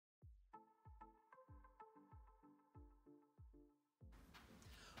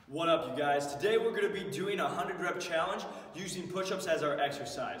What up, you guys? Today we're going to be doing a 100 rep challenge using push-ups as our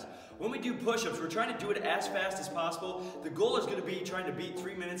exercise. When we do push-ups, we're trying to do it as fast as possible. The goal is going to be trying to beat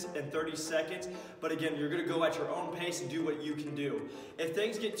 3 minutes and 30 seconds, but again, you're going to go at your own pace and do what you can do. If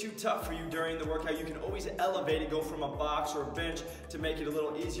things get too tough for you during the workout, you can always elevate it, go from a box or a bench to make it a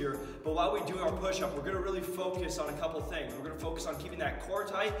little easier. But while we do our push-up, we're going to really focus on a couple things. We're going to focus on keeping that core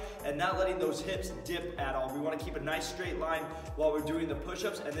tight and not letting those hips dip at all. We want to keep a nice straight line while we're doing the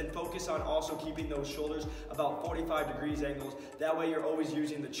push-ups, and then focus on also keeping those shoulders about 45 degrees angles. That way you're always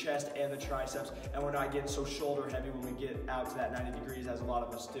using the chest and the triceps, and we're not getting so shoulder heavy when we get out to that 90 degrees as a lot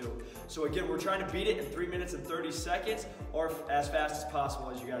of us do. So again, we're trying to beat it in 3 minutes and 30 seconds or as fast as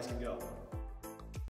possible as you guys can go.